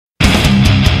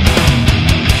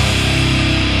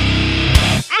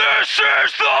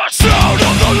sound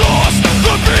of the lost,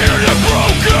 the beaten and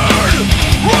broken,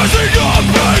 rising up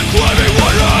and claiming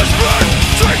what has been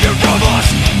taken from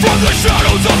us, from the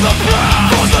shadows of the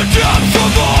past, from the depths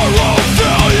of our own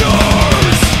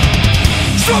failures,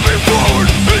 stepping forward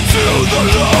into the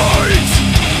light,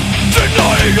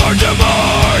 denying our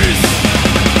demise,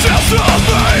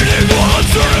 decimating all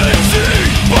uncertainty,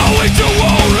 bowing to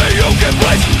only you can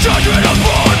place judgment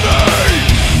upon me.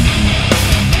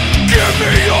 Give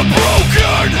me your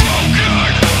broken,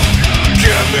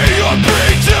 give me your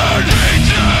beaten,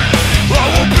 I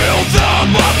will build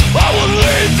them up, I will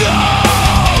lead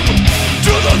them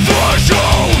to the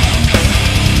threshold,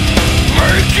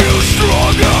 make you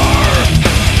stronger,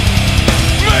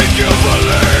 make you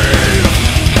believe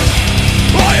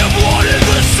I have wanted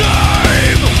the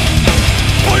same,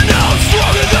 but now I'm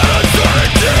stronger than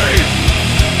uncertainty.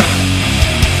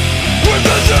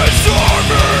 Within this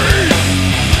army,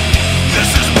 this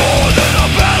is more than a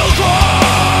battle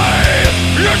cry.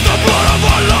 It's the blood of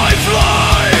a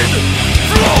lifeline,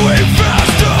 flowing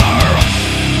faster.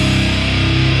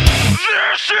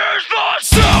 This is the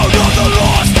sound of the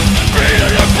lost,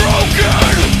 beaten and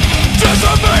broken,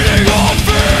 decimating all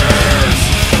fears,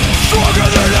 stronger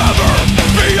than ever,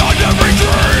 beyond every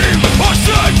dream,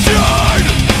 ascension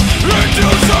into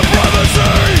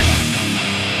supremacy.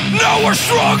 Now we're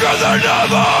stronger than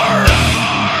ever,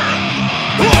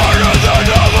 harder than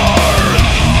ever.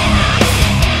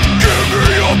 Give me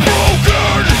your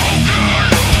broken,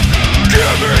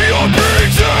 give me your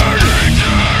beaten,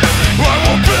 I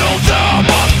will build them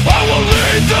up, I will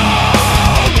lead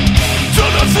them to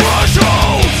the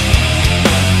threshold,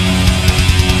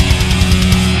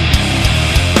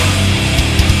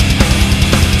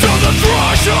 to the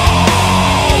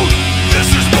threshold. This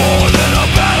is more than a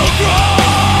battle cry.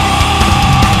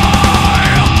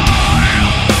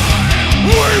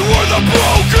 We were the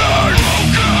broken,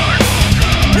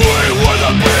 we were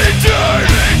the beaten.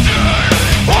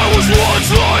 I was once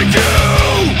like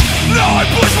you, now I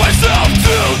push myself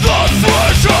to the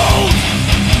threshold,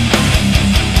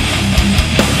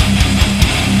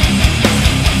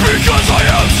 because I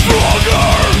am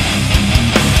stronger,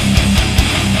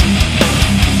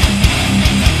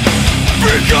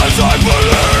 because I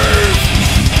believe.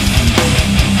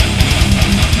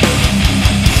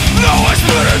 Now I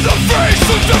spit in the face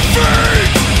of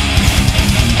defeat,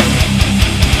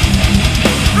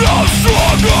 I'm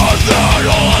stronger than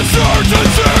all.